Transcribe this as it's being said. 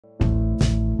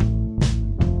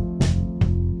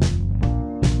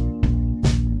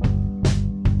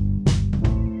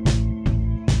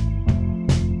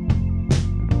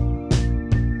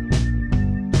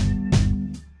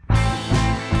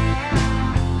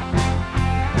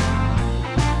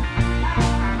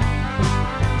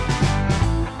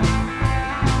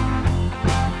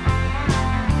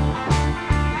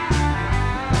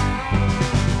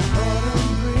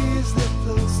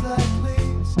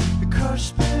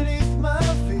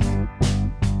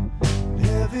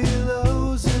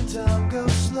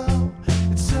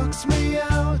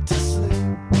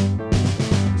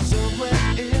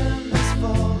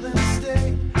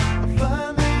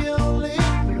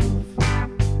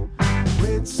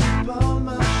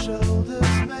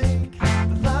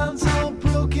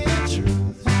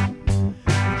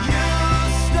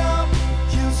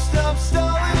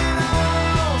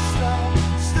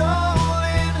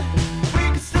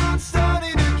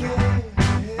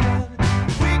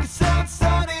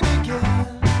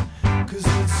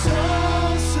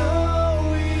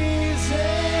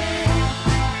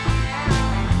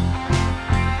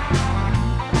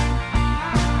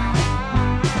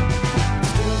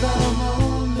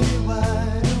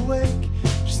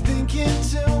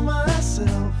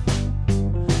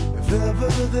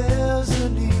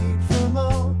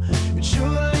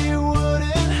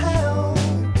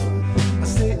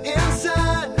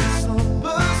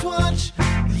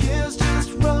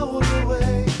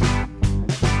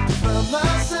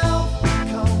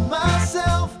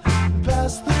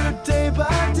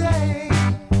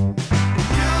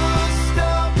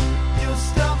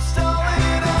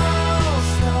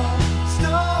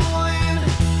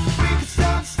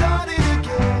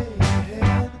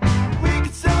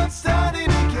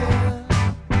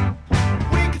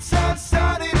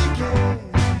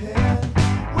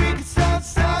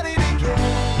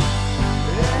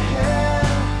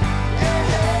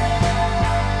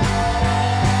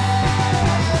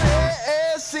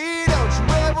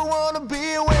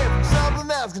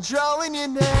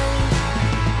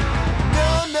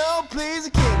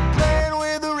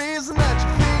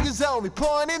only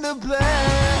pointing the blame.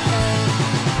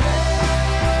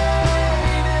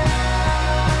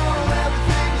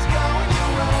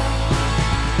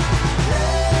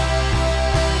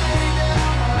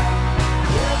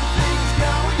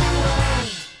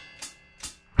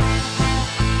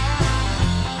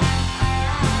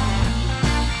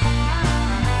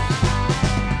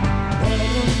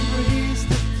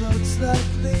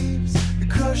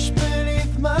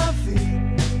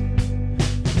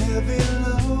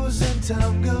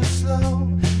 Time goes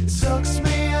slow, it sucks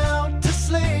me out to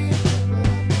sleep.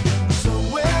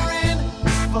 Somewhere in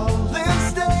this fallen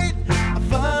state, I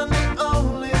find the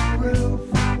only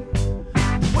proof.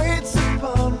 The weights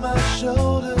upon my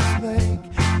shoulders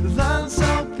make the lines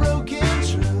of broken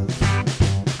truth.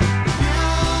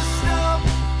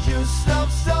 You stop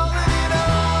stalling it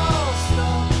all.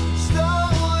 Stop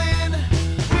stalling.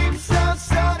 We can start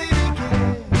starting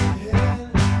again.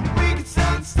 We can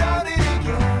start starting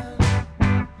again.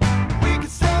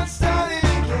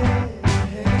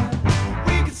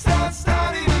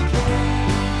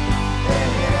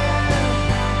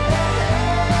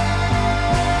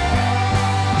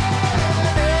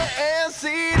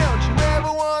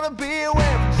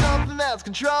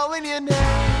 Controlling you now.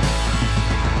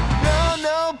 No,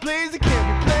 no, please, you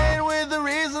can't be playing with the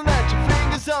reason that your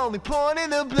fingers only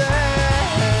pointing the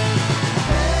blame.